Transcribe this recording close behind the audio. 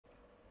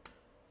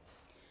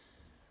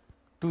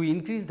To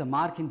increase the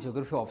mark in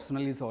geography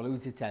optional is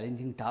always a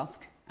challenging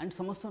task and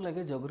समस्त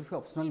लगे geography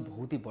optional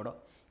बहुत ही बड़ा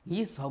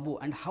ये सब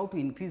and how to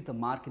increase the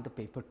mark in the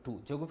paper 2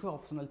 geography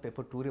optional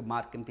paper 2 रे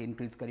mark केमते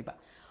increase करिबा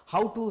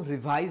how to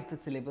revise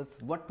the syllabus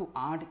what to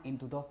add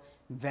into the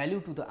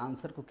value to the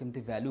answer को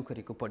केमते value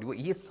करी को पड़िबो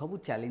ये सब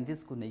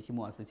challenges को नहीं कि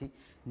मु आसे छी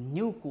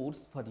new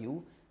course for you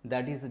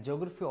that is the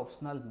geography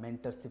optional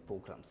mentorship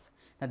programs.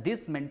 Now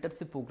this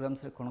mentorship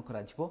programs रे कोन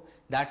करा जिवो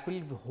that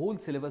will the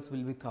whole syllabus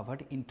will be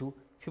covered into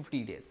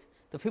 50 days.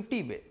 तो 50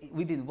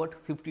 within what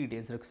 50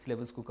 days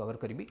syllabus को cover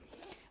करी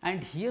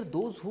and here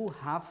those who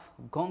have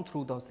gone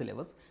through the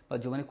syllabus but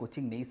जो मैंने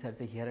coaching नहीं sir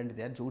से here and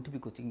there जो भी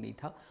coaching नहीं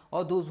था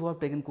or those who have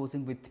taken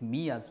coaching with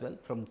me as well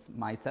from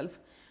myself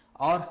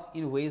or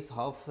in ways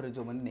of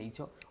जो मैंने नहीं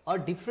छो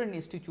और different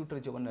institute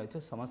जो मैंने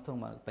रहे समस्त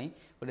मार्क पई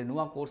बट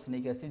नुआ कोर्स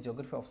नहीं कैसे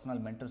geography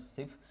optional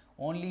mentorship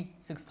only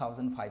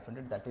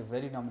 6500 that is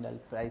very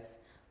nominal price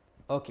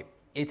okay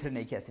एथरे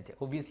नहीं कैसे थे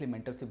obviously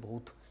mentorship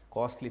बहुत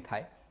costly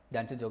था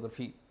जानते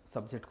geography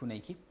subject को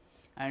नहीं की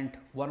and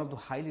one of the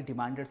highly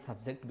demanded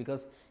subject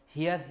because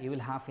here you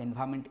will have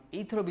environment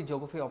एथरो भी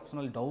geography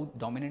optional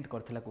dominant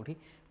करथला कोठी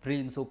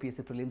prelims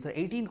OPSC prelims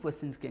 18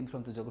 questions came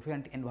from the geography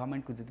and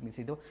environment को जति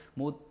मिसी दो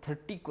more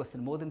 30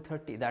 question more than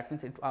 30 that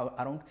means it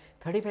around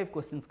 35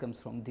 questions comes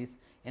from this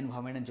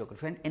environment and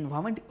geography and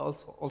environment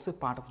also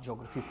part of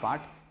geography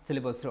part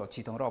syllabus रे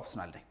अछि तमरो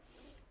optional रे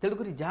तेलु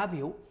करी जा भी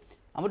हो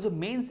आमर जो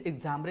मेंस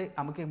एग्जाम रे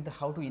आम के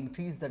how to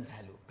increase that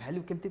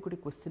value केमते गोटे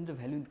क्वेश्चन रे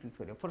वैल्यू इंक्रीज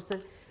करियो फॉर से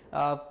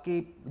के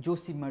जो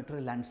सीमेटर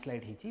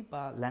लैंडस्लाइड हेची बा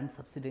लैंड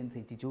सब्सिडेंस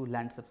हेची जो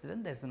land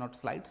subsidence that is not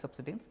slide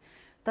subsidence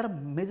तार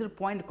मेजर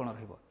पॉइंट कोन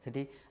रहइबो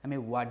सेठी हमें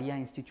वाडिया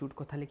इंस्टीट्यूट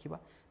कथा लिखिबा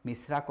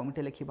मिश्रा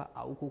कमिटी लिखिबा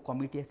आउ को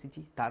committee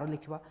आसीची taro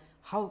लिखिबा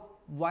how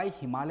why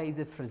Himalaya is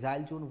a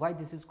fragile zone why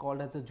this is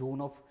called as a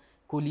zone of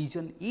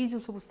collision ये जो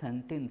सब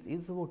सेंटेंस ये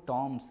सब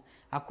टर्म्स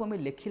आपको हमें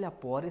लिखिला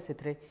पर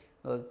से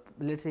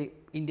लेट्स से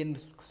इंडियन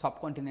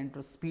सबकंटिनेंट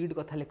स्पीड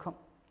कथा लिख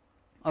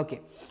ओके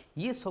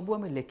ये सब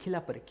आम लिखिला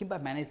पर कि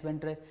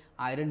मैनेजमेंट रे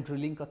आयरन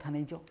ड्रिलिंग कथा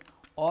नहीं जाओ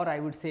और I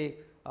would say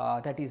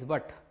that is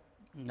but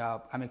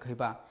आम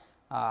कहबा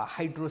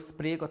हाइड्रो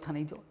स्प्रे कथा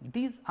नहीं जाओ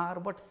दिस आर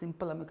बट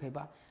सिंपल आम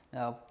कहबा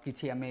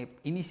किछि आम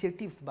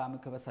इनिशिएटिव्स बा आम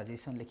कहबा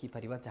सजेशन लिखि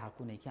परिबा जहा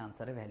को नहीं कि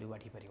आंसर रे वैल्यू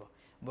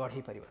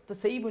बढ़ी परिबा तो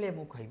सही भले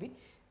मु कहबी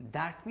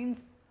that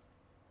means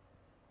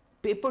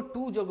paper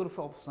 2 geography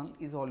optional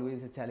is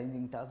always a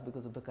challenging task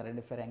because of the current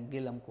affair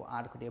angle हमको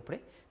ऐड करिया पड़े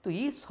तो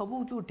ये सब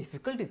जो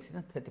डिफिकल्ट अछि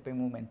ना सेति पे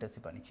मु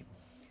मेंटरशिप आनी छी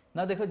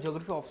ना देखो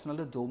geography optional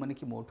रे जो माने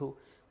कि मोठो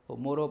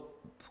मोरो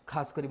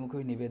खास करी मु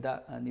कहि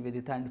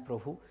Nivedita and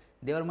Prabhu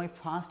they were my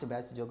first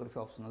batch geography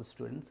optional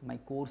students my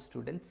core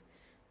students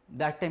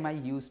that time I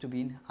used to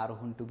be in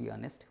Arohan to be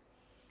honest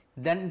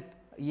then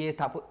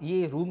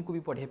ये रूम को भी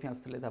पढ़े पे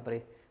आसले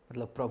तापरे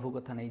मतलब प्रभु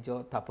कथा नहीं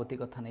जाओ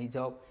तापति कथा नहीं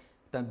जाओ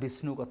त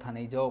विष्णु कथा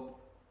नहीं जाओ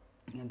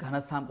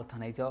घनश्याम कथा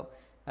नहीं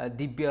जाओ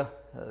दिव्य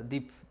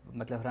दीप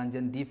मतलब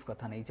रंजन दीप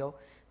कथा नहीं जाओ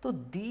तो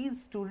these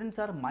students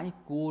are my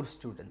core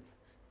students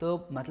तो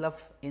मतलब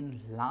इन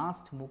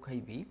लास्ट मुख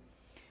भी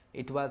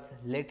it was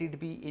let it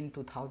be in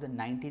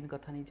 2019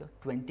 कथा नहीं जाओ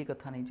 20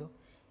 कथा नहीं जाओ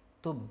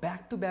तो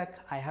back to back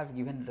I have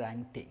given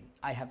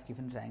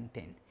rank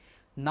 10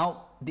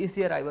 now this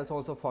year I was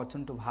also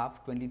fortunate to have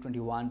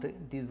 2021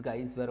 these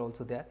guys were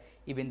also there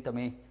even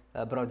तमे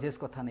ब्रजेश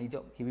कथा नहीं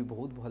जाओ ये भी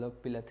बहुत भल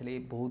पिला थे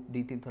बहुत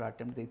 2-3 थोड़ा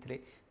अटेम्प्ट देते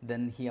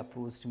देन ही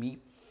अप्रोच्ड मी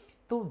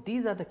तो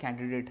these are the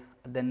candidate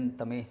then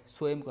तमे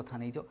स्वयं कथा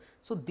नहीं जाओ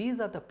so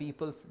these are the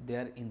peoples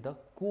there in the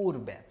core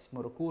batch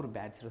more core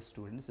batch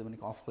students जो मैंने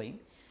ऑफलाइन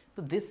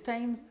तो दिस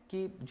टाइम्स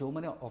कि जो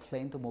मैंने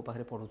ऑफलाइन तो मो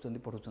पाखे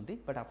पढ़ुंट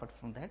बट अपार्ट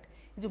फ्रॉम दैट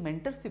जो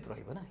मेंटरशिप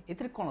रहा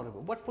ये कौन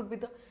रट would be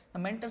the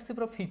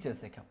mentorship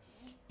features देख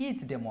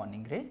ईच डे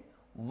मॉर्निंग रे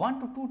 1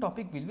 to 2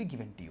 topic will be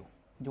given to you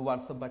जो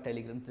व्हाट्सएप बा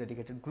टेलीग्राम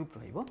डेडिकेटेड ग्रुप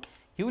रहिबो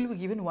you will be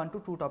given 1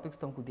 to 2 topics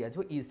तुमको दिया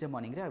जो ईच डे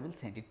मॉर्निंग रे I will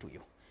send it to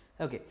you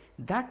okay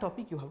that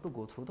topic you have to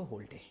go through the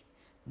whole day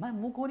मैं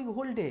मु कोनी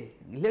whole day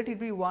let it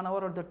be 1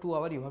 hour or the 2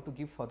 hour you have to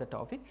give for the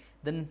topic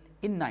then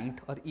in night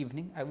or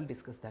evening I will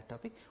discuss that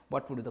topic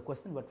what would be the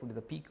question what would be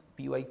the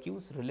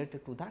PYQs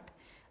related to that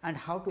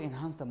and how to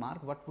enhance the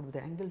mark what would be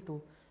the angle to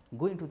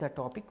go into that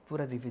topic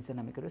पूरा revision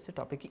हमें करो से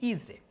topic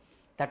each day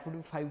that would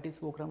be 5 days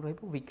program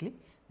रहिबो weekly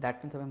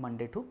that means हमें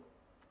Monday to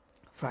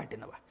Friday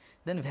नवा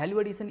then value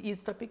addition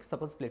is topic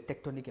suppose plate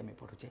tectonic हमें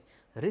पढुचे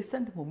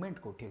recent movement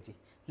कोठी अछि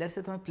लेट्स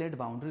से तमे plate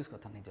boundaries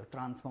कथा नै जो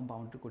transform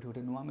boundary कोठी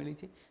कोठी नुवा मिली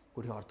छि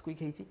कोठी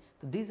earthquake हेछि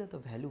तो these are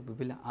the value we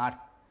will add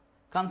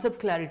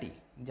concept clarity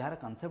jar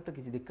concept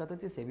किछि दिक्कत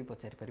अछि से भी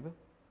पचारि परिबो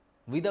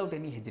without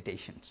any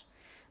hesitations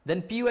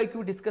then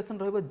PYQ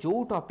discussion रहिबो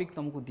जो टॉपिक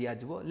तुमको दिया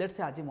जबो लेट्स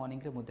से आज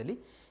मॉर्निंग रे मोदली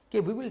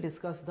कि we will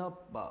discuss the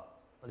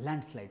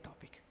landslide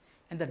topic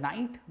in the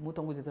night मु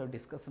तुमको जेता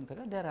डिस्कशन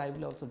करा there I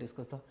will also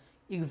discuss the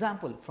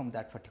example from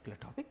that particular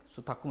topic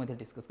so ताकू मध्ये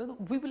डिस्कस कर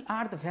we will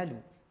add the value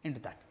into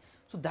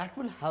that so that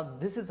will have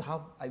this is how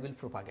I will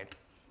propagate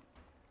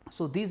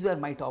so these were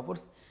my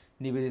toppers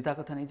Nivedita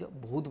कथा नहीं जो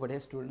बहुत बढ़िया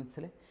students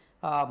थे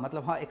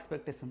मतलब हाँ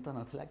एक्सपेक्टेशन तो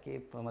नथला कि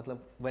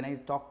मतलब when I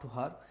talk to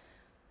her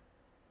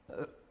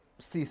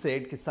she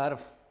said ki sir,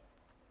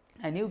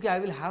 I knew I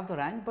will have the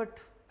rank, but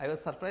I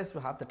was surprised to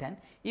have the 10.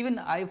 Even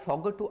I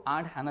forgot to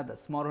add another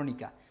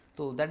Smoronika.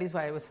 So that is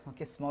why I was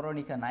okay.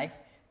 Smoronika Naik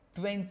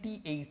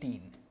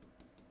 2018.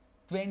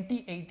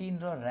 2018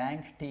 ro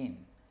rank 10.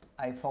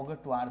 I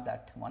forgot to add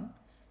that one.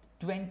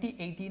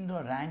 2018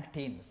 ro rank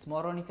 10.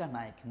 Smoronika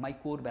Naik, my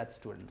core batch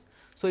students.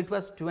 So it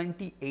was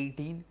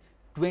 2018,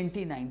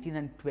 2019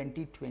 and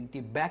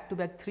 2020. Back to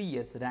back 3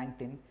 years rank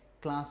 10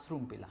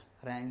 classroom pila.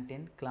 Rank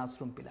 10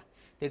 classroom pila.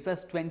 It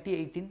was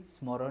 2018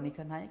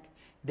 Smoronika Naik,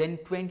 then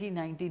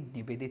 2019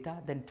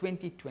 Nivedita, then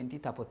 2020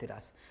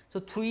 Tapotiras. So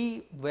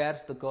 3 were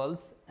the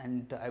girls,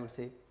 and I would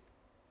say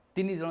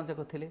 3 jana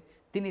jaka thile,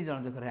 3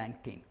 jana jaka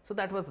rank 10. So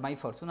that was my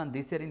fortune, and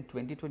this year in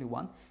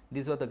 2021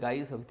 these were the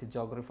guys with the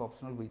geography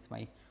optional, which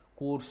my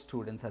core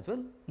students as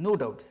well. No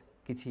doubts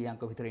kichi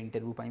yanko bhitor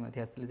interview pai mathe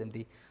asile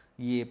jemti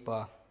ye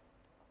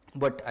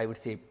but I would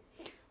say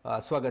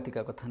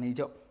Swagatika katha nei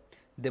jo,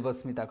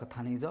 Devasmita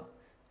katha nei jo,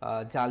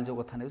 Jaljo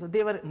katha nei jo,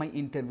 they were my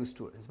interview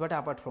students. But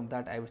apart from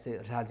that, I would say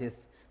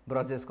Rajesh,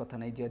 Brajesh katha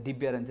nei jo,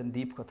 Divya Ranjan,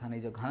 Deep katha nei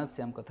jo,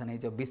 Ghanashyam katha nei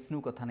jo,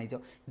 Vishnu katha nei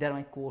jo. They are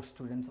my core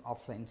students,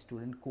 offline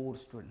student, core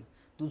students,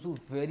 those who are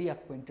very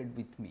acquainted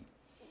with me.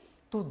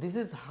 So this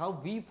is how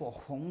we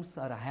performs,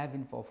 or I have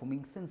been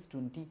performing since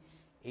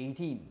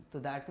 2018. So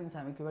that means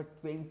I am about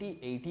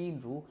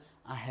 2018 ro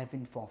I have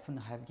been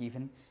performing, I have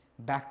given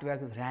back to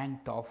back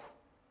rank top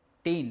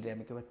 10 रे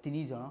मैं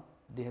 3 जन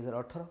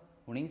 2018,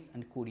 19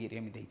 and 20 रे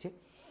मैं देइछे.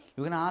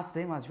 You can ask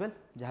them as well,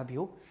 जहाँ भी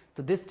हो.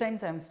 So this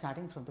times I am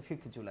starting from the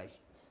 5th July.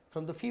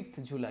 From the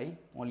 5th July,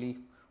 only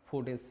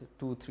 4 days,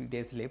 2-3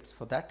 days left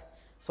for that.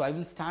 So I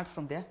will start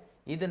from there.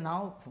 Either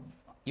now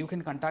you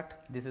can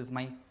contact, this is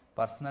my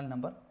personal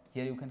number.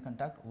 Here you can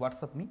contact,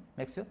 WhatsApp me,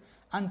 make sure,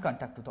 and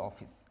contact to the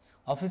office.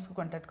 Office को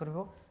contact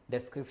करिवो,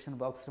 description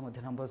box रे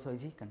मध्य number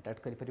सहिजी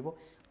contact करि परिवो.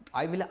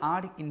 I will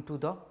add into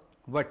the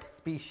what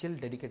special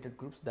dedicated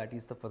groups, that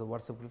is for the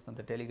WhatsApp groups and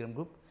the Telegram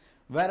group,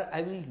 where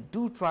I will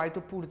do try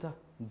to put the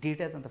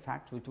details and the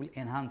facts which will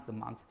enhance the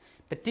marks,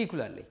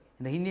 particularly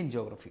in the Indian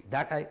geography.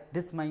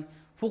 This is my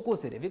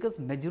focus area, because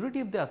majority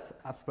of the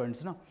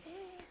aspirants,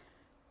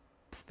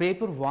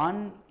 paper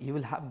 1 you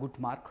will have good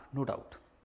mark, no doubt.